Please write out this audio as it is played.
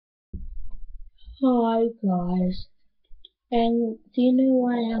Hi guys, and do you know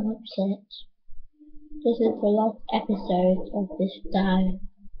why I'm upset? This is the last episode of this style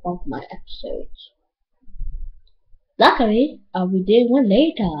of my episodes. Luckily, I'll be doing one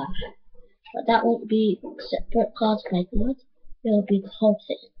later, but that won't be separate cards by card, it'll be the whole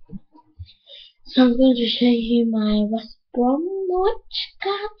thing. So I'm going to show you my West Bromwich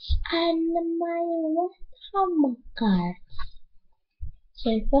cards and my West Ham cards. So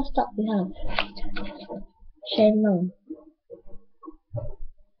first up we have Shane Long.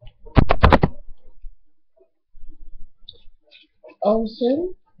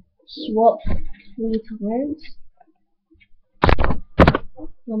 Olsen, swap 3 times.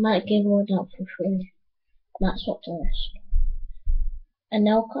 I might give one out for free. Might swap the rest.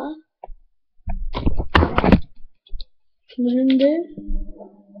 Anelka, Mundu,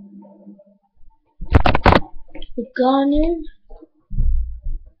 Lugano,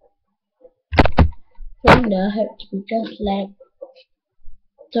 Wonder, hope to be just like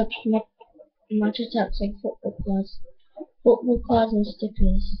much attacks on football cards. Football cards and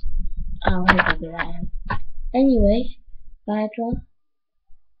stickers. I'll hope I'll be right. Anyway, Hydra,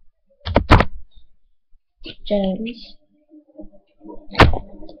 Jones,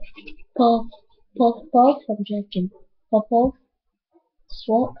 Popov, I'm joking. Popov,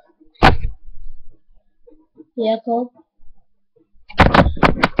 Swap, Jacob,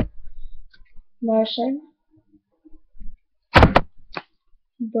 Morrison,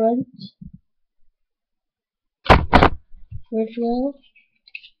 Brunt, Ridgewell,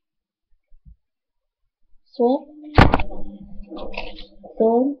 Swap,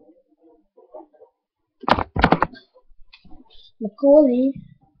 Thorn, Macaulay,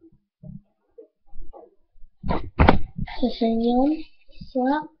 Sessegnon,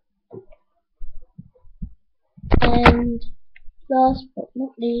 Swap, and last but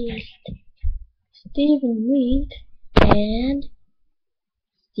not least, Stephen Reed and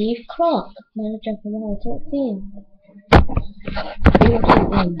Steve Clark, manager from our top team. Your team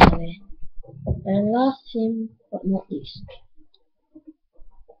win, by the way. And last team but not least,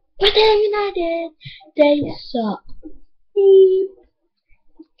 Britain United. They suck. Beep.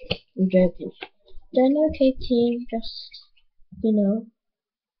 I'm joking. They're an okay team, just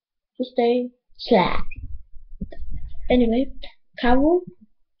just stay slack. Anyway, Carroll,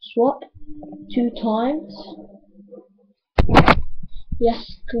 swap 2 times.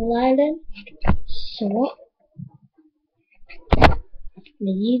 Yes, Glyden, swap.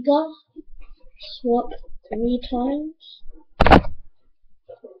 Nayiga, swap 3 times.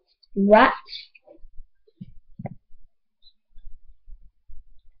 Rat,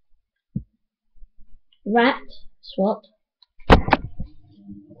 swap.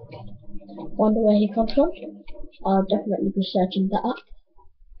 Wonder where he comes from. I'll definitely be searching that up.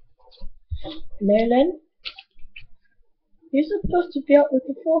 Merlin, he's supposed to be up with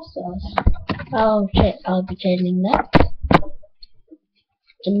the 4 stars. Oh shit, I'll be changing that.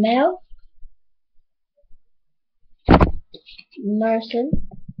 Jamel, Merson.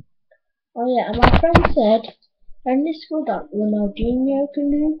 Oh yeah, and my friend said, and this school that Ronaldinho can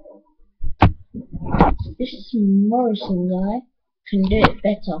do. This Morrison guy can do it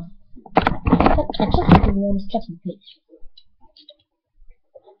better. I just have to on his second page.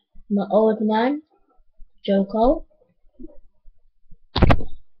 My old man, Joko,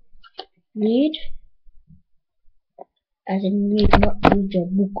 Reed, as in read, not read your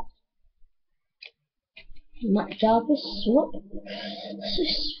book. Matt Jarvis, swap.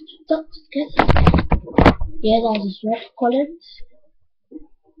 Stuck together. Yeah, that was Red Collins.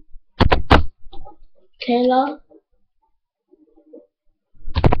 Taylor,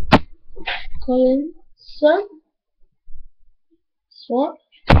 Collinson, swap.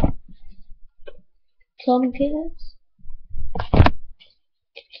 Tompkins,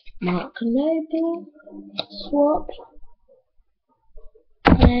 Mark Noble, swap.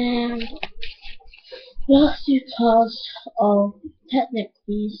 And last 2 cards of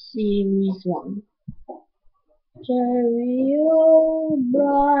technically Series 1. Jerry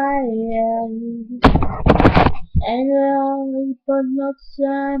O'Brien and but not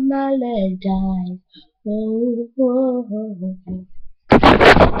Sam Allardyce. Oh, oh, oh, oh.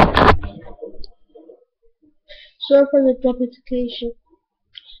 Sorry for the duplication.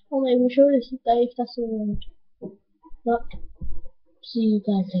 I'm not even sure this is if that's a word. But see you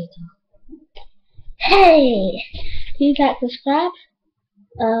guys later. Hey! Please like, subscribe.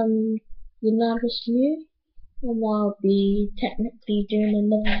 You're now just new, and I'll be technically doing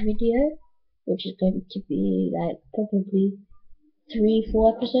another video, which is going to be like probably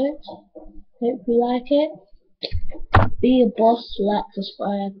 3-4 episodes. Hope you like it. Be a boss, like,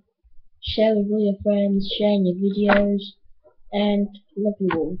 subscribe. share with all your friends, share your videos, and love you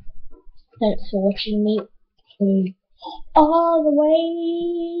all. Thanks for watching me through all the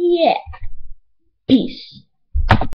way. Yeah. Peace.